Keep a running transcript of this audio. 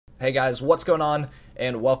Hey guys, what's going on?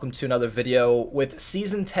 And welcome to another video. With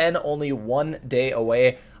Season 10 only one day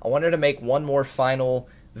away, I wanted to make one more final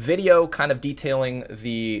video kind of detailing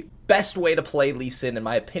the best way to play Lee Sin, in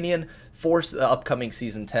my opinion, for the upcoming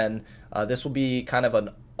Season 10. This will be kind of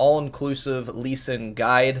an all-inclusive Lee Sin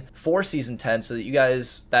guide for Season 10 so that you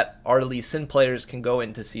guys that are Lee Sin players can go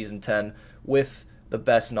into Season 10 with the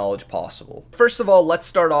best knowledge possible. First of all, let's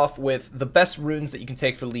start off with the best runes that you can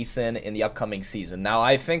take for Lee Sin in the upcoming season. Now,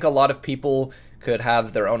 I think a lot of people could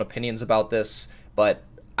have their own opinions about this, but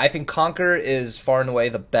I think Conquer is far and away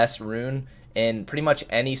the best rune in pretty much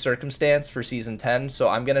any circumstance for Season 10, so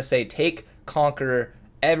I'm going to say take Conquer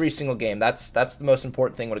every single game. That's the most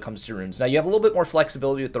important thing when it comes to runes. Now, you have a little bit more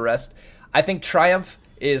flexibility with the rest. I think Triumph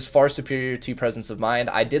is far superior to Presence of Mind.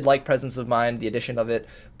 I did like Presence of Mind, the addition of it,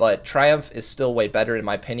 but Triumph is still way better in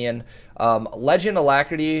my opinion. Legend,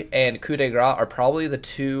 Alacrity, and Coup de Grace are probably the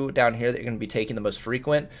two down here that you're going to be taking the most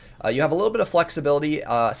frequent. You have a little bit of flexibility.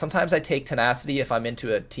 Sometimes I take Tenacity if I'm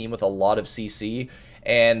into a team with a lot of CC,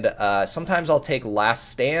 and sometimes I'll take Last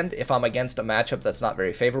Stand if I'm against a matchup that's not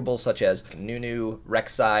very favorable, such as Nunu,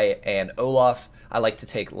 Rek'Sai, and Olaf. I like to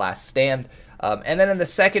take Last Stand. And then in the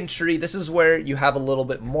second tree, this is where you have a little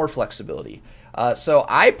bit more flexibility. So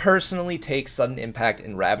I personally take Sudden Impact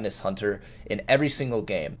and Ravenous Hunter in every single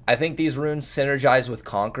game. I think these runes synergize with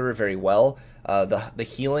Conqueror very well. The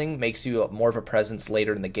healing makes you more of a presence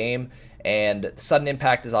later in the game, and Sudden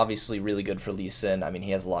Impact is obviously really good for Lee Sin. I mean,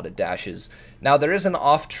 he has a lot of dashes. Now, there is an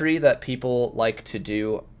off tree that people like to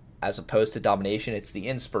do as opposed to Domination. It's the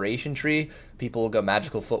Inspiration tree. People will go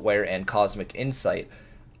Magical Footwear and Cosmic Insight.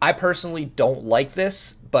 I personally don't like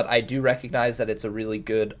this, but I do recognize that it's a really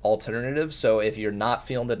good alternative. So if you're not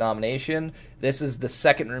feeling the Domination, this is the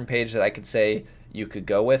second rune page that I could say you could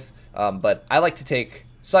go with. But I like to take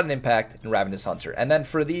Sudden Impact and Ravenous Hunter. And then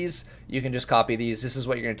for these, you can just copy these. This is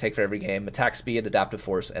what you're going to take for every game: Attack Speed, Adaptive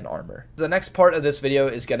Force, and Armor. The next part of this video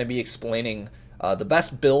is going to be explaining the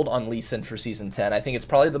best build on Lee Sin for Season 10. I think it's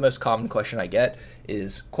probably the most common question I get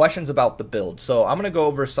is questions about the build. So I'm going to go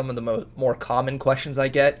over some of the more common questions I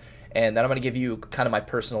get, and then I'm going to give you kind of my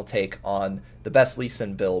personal take on the best Lee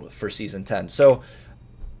Sin build for Season 10. So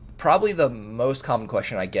probably the most common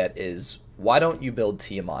question I get is, why don't you build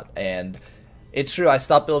Tiamat? And it's true, I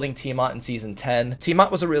stopped building Tiamat in Season 10. Tiamat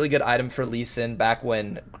was a really good item for Lee Sin back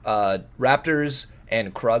when Raptors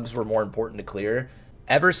and Krugs were more important to clear.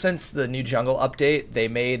 Ever since the new jungle update, they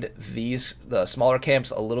made the smaller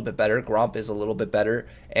camps a little bit better. Gromp is a little bit better,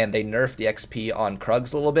 and they nerfed the XP on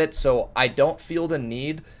Krugs a little bit, so I don't feel the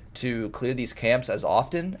need to clear these camps as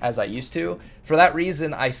often as I used to. For that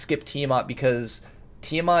reason, I skip Tiamat, because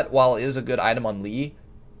Tiamat, while it is a good item on Lee,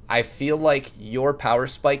 I feel like your power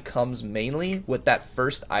spike comes mainly with that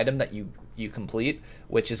first item that you complete,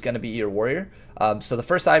 which is going to be your warrior. So the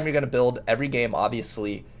first item you're going to build every game,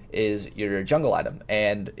 obviously, is your jungle item,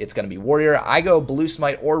 and it's going to be warrior. I go blue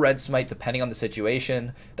smite or red smite depending on the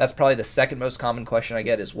situation. That's probably the second most common question I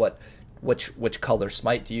get is which color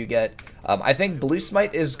smite do you get. I think blue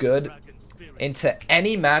smite is good into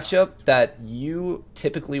any matchup that you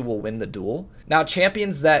typically will win the duel. Now,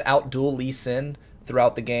 champions that outduel Lee Sin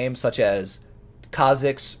throughout the game, such as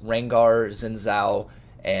Kha'Zix, Rengar, Xin Zhao,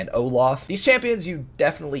 and Olaf, these champions you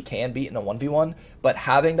definitely can beat in a 1v1, but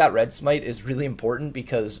having that red smite is really important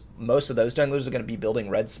because most of those junglers are going to be building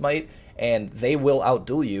red smite, and they will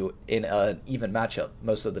outduel you in an even matchup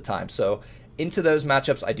most of the time. So into those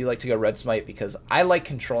matchups, I do like to go red smite because I like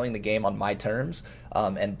controlling the game on my terms,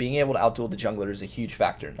 and being able to outduel the jungler is a huge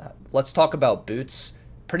factor in that. Let's talk about boots.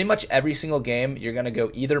 Pretty much every single game, you're going to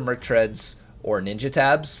go either Merc Treads or Ninja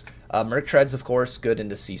Tabs. Merc Treads, of course, good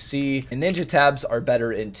into CC, and Ninja Tabs are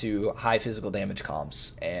better into high physical damage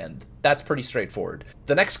comps, and that's pretty straightforward.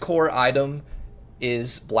 The next core item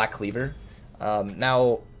is Black Cleaver.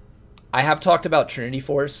 Now, I have talked about Trinity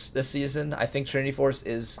Force this season. I think Trinity Force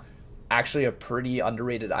is actually a pretty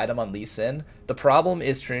underrated item on Lee Sin. The problem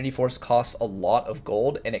is Trinity Force costs a lot of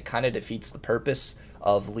gold, and it kind of defeats the purpose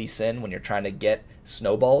of Lee Sin when you're trying to get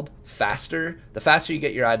snowballed faster. The faster you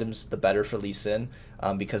get your items, the better for Lee Sin,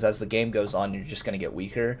 because as the game goes on, you're just going to get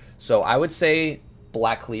weaker. So I would say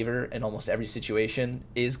Black Cleaver in almost every situation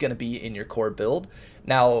is going to be in your core build.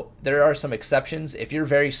 Now, there are some exceptions. If you're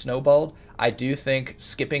very snowballed, I do think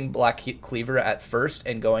skipping Black Cleaver at first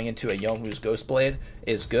and going into a Youmuu's Ghostblade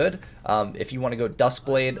is good. If you want to go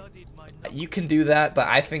Duskblade, you can do that, but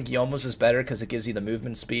I think Youmuu's is better because it gives you the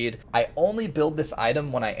movement speed. I only build this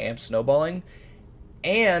item when I am snowballing,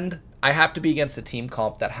 and I have to be against a team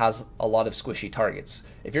comp that has a lot of squishy targets.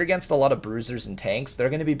 If you're against a lot of bruisers and tanks, they're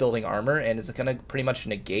going to be building armor, and it's going to pretty much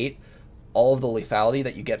negate all of the lethality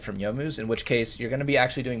that you get from Youmuu's, in which case you're going to be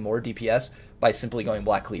actually doing more DPS by simply going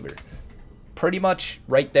Black Cleaver. Pretty much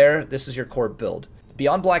right there, this is your core build.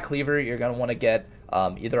 Beyond Black Cleaver, you're going to want to get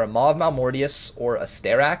either a Maw of Malmortius or a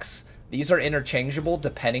Sterax. These are interchangeable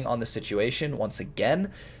depending on the situation. Once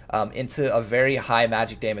again, into a very high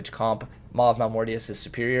magic damage comp, Maw of Malmortius is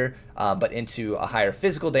superior, but into a higher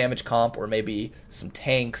physical damage comp or maybe some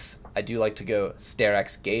tanks, I do like to go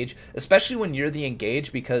Sterax Gauge, especially when you're the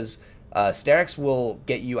Engage, because Sterax will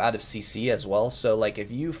get you out of CC as well. So like if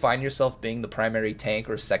you find yourself being the primary tank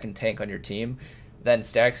or second tank on your team, then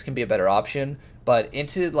Sterax can be a better option. But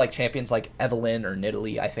into like champions like Evelynn or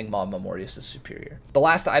Nidalee, I think Maw of Malmortius is superior. The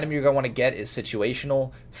last item you're going to want to get is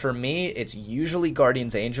situational. For me, it's usually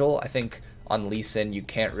Guardian's Angel. I think on Lee Sin, you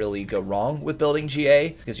can't really go wrong with building GA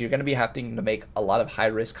because you're going to be having to make a lot of high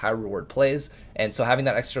risk, high reward plays. And so having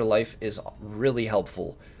that extra life is really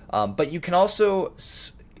helpful. But you can also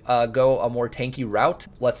go a more tanky route.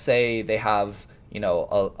 Let's say they have, you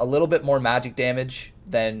know, a little bit more magic damage,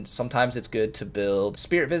 then sometimes it's good to build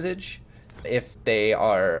Spirit Visage. If they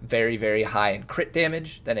are very, very high in crit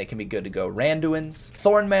damage, then it can be good to go Randuin's.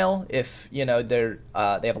 Thornmail, if, you know, they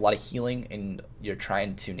have a lot of healing and you're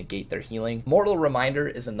trying to negate their healing. Mortal Reminder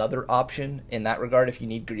is another option in that regard if you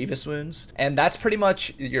need Grievous Wounds. And that's pretty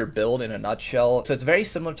much your build in a nutshell. So it's very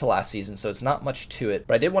similar to last season, so it's not much to it.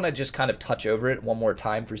 But I did want to just kind of touch over it one more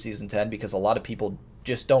time for Season 10 because a lot of people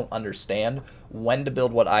just don't understand when to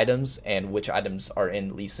build what items and which items are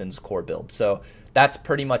in Lee Sin's core build. So that's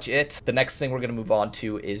pretty much it. The next thing we're going to move on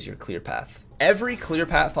to is your clear path. Every clear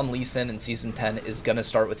path on Lee Sin in Season 10 is going to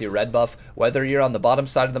start with your red buff. Whether you're on the bottom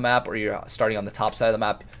side of the map or you're starting on the top side of the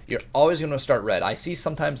map, you're always going to start red. I see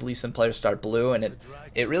sometimes Lee Sin players start blue, and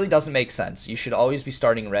it really doesn't make sense. You should always be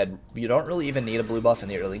starting red. You don't really even need a blue buff in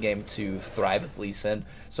the early game to thrive with Lee Sin,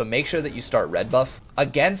 so make sure that you start red buff.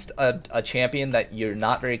 Against a champion that you're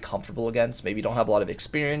not very comfortable against, maybe you don't have a lot of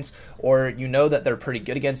experience, or you know that they're pretty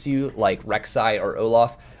good against you, like Rek'Sai or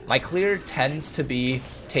Olaf, my clear tends to be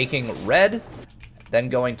taking red, then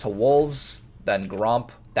going to Wolves, then Gromp.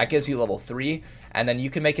 That gives you level 3, and then you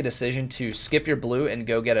can make a decision to skip your blue and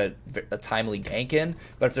go get a timely gank in.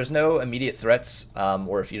 But if there's no immediate threats,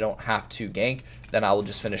 or if you don't have to gank, then I will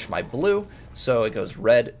just finish my blue. So it goes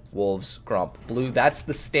red, Wolves, Gromp, blue. That's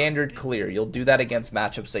the standard clear. You'll do that against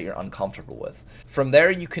matchups that you're uncomfortable with. From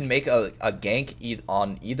there, you can make a gank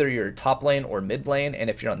on either your top lane or mid lane, and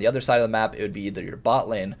if you're on the other side of the map, it would be either your bot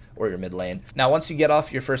lane or your mid lane. Now, once you get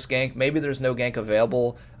off your first gank, maybe there's no gank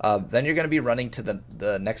available, then you're going to be running to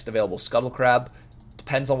the next available Scuttle Crab.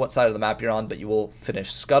 Depends on what side of the map you're on, but you will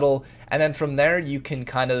finish Scuttle, and then from there, you can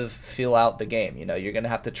kind of feel out the game. You know, you're going to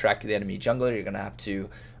have to track the enemy jungler, you're going to have to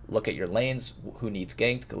look at your lanes, who needs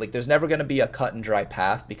ganked. Like, there's never going to be a cut and dry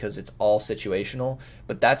path because it's all situational,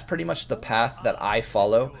 but that's pretty much the path that I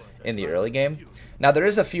follow in the early game. Now, there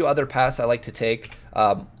is a few other paths I like to take.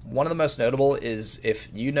 One of the most notable is if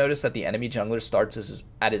you notice that the enemy jungler starts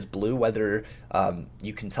at his blue, whether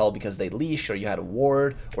you can tell because they leash or you had a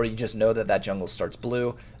ward or you just know that that jungle starts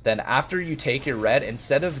blue, then after you take your red,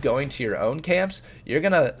 instead of going to your own camps, you're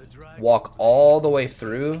going to walk all the way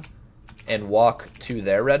through and walk to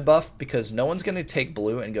their red buff, because no one's going to take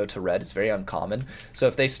blue and go to red. It's very uncommon. So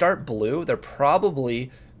if they start blue, they're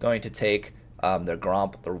probably going to take their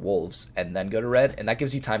Gromp, their Wolves, and then go to red, and that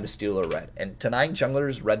gives you time to steal a red. And denying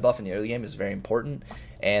junglers red buff in the early game is very important,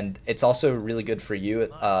 and it's also really good for you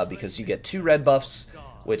because you get 2 red buffs,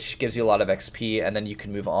 which gives you a lot of XP, and then you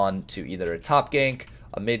can move on to either a top gank,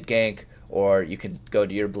 a mid gank, or you can go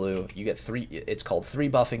to your blue. You get 3, it's called 3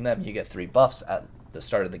 buffing them. You get 3 buffs at the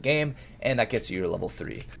start of the game, and that gets you your level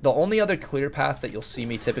 3. The only other clear path that you'll see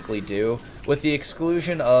me typically do, with the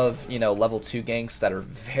exclusion of, you know, level 2 ganks that are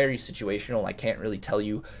very situational, I can't really tell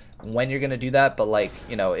you when you're gonna do that, but like,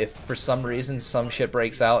 you know, if for some reason some shit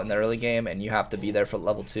breaks out in the early game and you have to be there for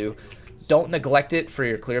level 2, don't neglect it for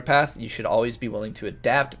your clear path. You should always be willing to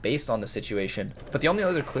adapt based on the situation. But the only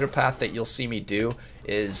other clear path that you'll see me do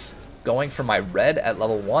is going for my red at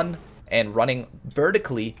level 1 and running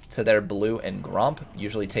vertically to their blue and Gromp,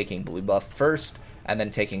 usually taking blue buff first, and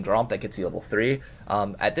then taking Gromp, that gets you level 3.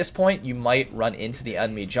 At this point, you might run into the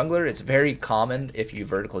enemy jungler. It's very common if you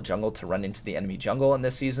vertical jungle to run into the enemy jungle in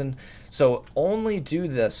this season. So only do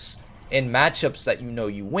this in matchups that you know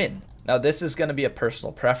you win. Now, this is going to be a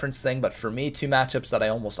personal preference thing, but for me, 2 matchups that I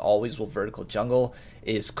almost always will vertical jungle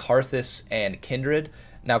is Karthus and Kindred.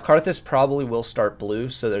 Now, Karthus probably will start blue,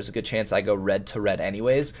 so there's a good chance I go red to red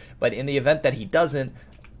anyways, but in the event that he doesn't,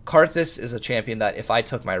 Karthus is a champion that if I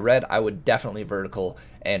took my red, I would definitely vertical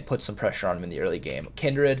and put some pressure on him in the early game.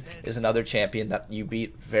 Kindred is another champion that you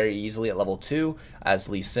beat very easily at level 2 as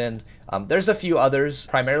Lee Sin. There's a few others.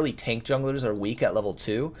 Primarily tank junglers are weak at level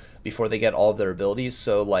 2 before they get all of their abilities.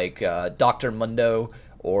 So like Dr. Mundo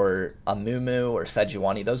or Amumu or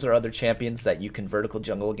Sejuani, those are other champions that you can vertical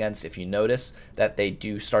jungle against if you notice that they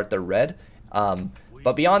do start their red.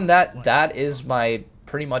 But beyond that, that is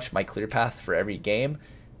pretty much my clear path for every game.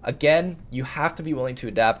 Again, you have to be willing to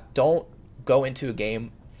adapt. Don't go into a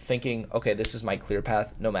game thinking, okay, this is my clear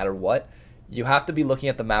path no matter what. You have to be looking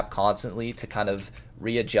at the map constantly to kind of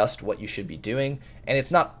readjust what you should be doing. And it's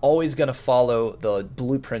not always going to follow the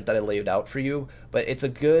blueprint that I laid out for you, but it's a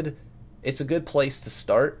good place to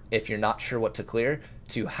start if you're not sure what to clear,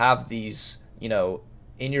 to have these, you know,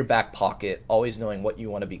 in your back pocket, always knowing what you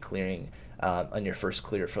want to be clearing on your first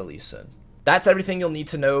clear for Lee Sin. That's everything you'll need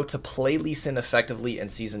to know to play Lee Sin effectively in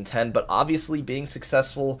Season 10, but obviously being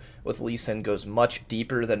successful with Lee Sin goes much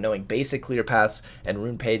deeper than knowing basic clear paths and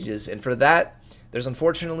rune pages, and for that, there's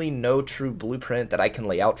unfortunately no true blueprint that I can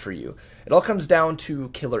lay out for you. It all comes down to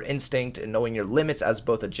killer instinct and knowing your limits as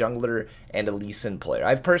both a jungler and a Lee Sin player.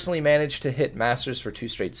 I've personally managed to hit Masters for 2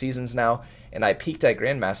 straight seasons now, and I peaked at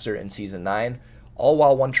Grandmaster in Season 9, all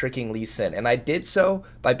while one-tricking Lee Sin, and I did so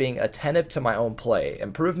by being attentive to my own play.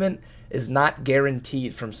 Improvement is not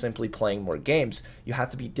guaranteed from simply playing more games. You have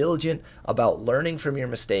to be diligent about learning from your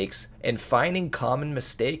mistakes and finding common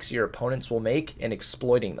mistakes your opponents will make and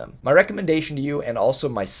exploiting them. My recommendation to you and also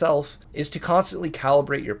myself is to constantly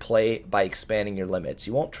calibrate your play by expanding your limits.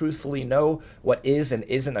 You won't truthfully know what is and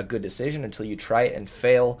isn't a good decision until you try it and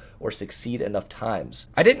fail or succeed enough times.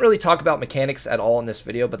 I didn't really talk about mechanics at all in this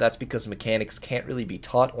video, but that's because mechanics can't really be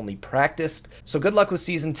taught, only practiced. So good luck with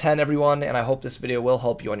Season 10, everyone, and I hope this video will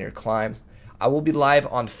help you on your climb. I will be live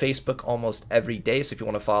on Facebook almost every day, so if you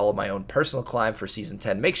want to follow my own personal climb for Season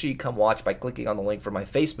 10, make sure you come watch by clicking on the link for my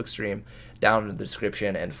Facebook stream down in the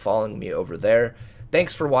description and following me over there.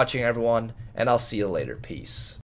 Thanks for watching, everyone, and I'll see you later. Peace.